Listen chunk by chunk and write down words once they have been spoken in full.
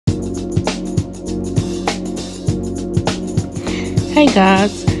Hey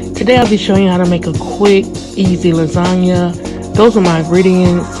guys, today I'll be showing you how to make a quick, easy lasagna. Those are my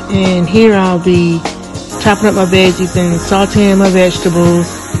ingredients, and here I'll be chopping up my veggies and sauteing my vegetables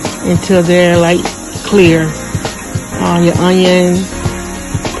until they're like clear. Your onions,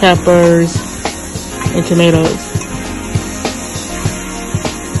 peppers, and tomatoes.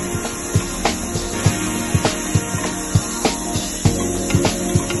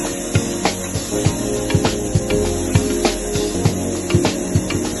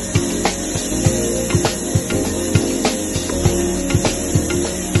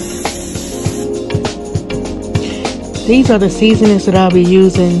 These are the seasonings that I'll be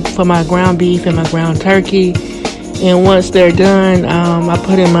using for my ground beef and my ground turkey. And once they're done, I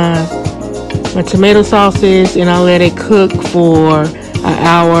put in my tomato sauces and I'll let it cook for an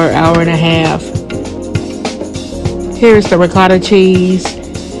hour and a half. Here's the ricotta cheese.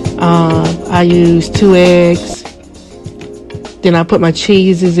 I use 2 eggs. Then I put my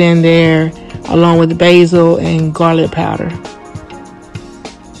cheeses in there along with basil and garlic powder.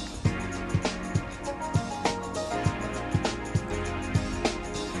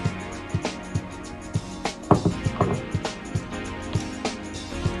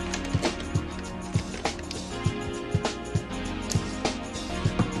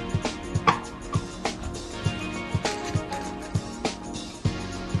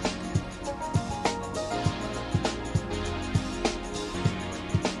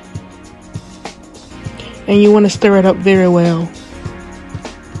 And you want to stir it up very well.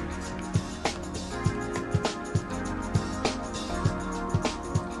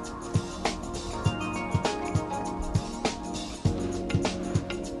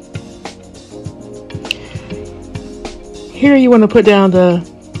 Here you want to put down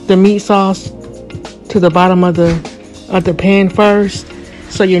the meat sauce to the bottom of the pan first,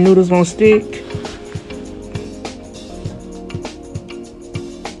 so your noodles won't stick.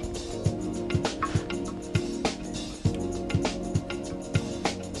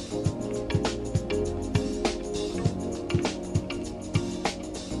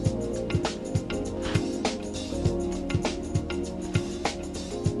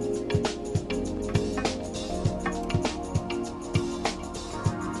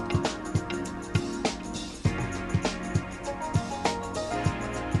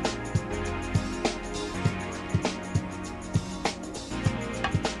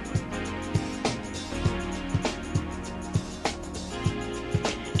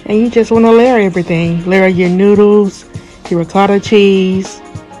 And you just want to layer everything. Layer your noodles, your ricotta cheese,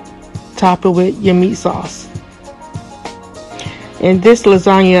 top it with your meat sauce. In this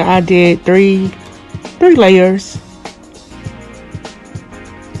lasagna, I did three layers.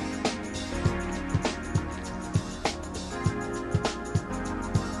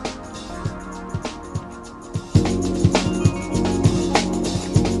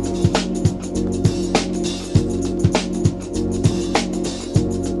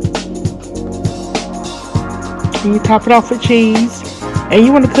 And you top it off with cheese, and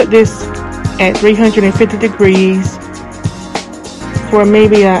you want to cook this at 350 degrees for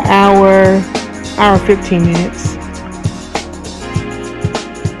maybe an hour 15 minutes.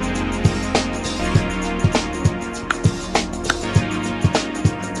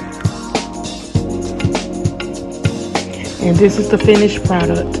 And this is the finished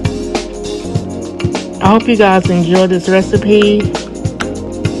product. I hope you guys enjoyed this recipe,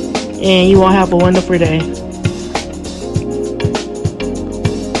 and you all have a wonderful day.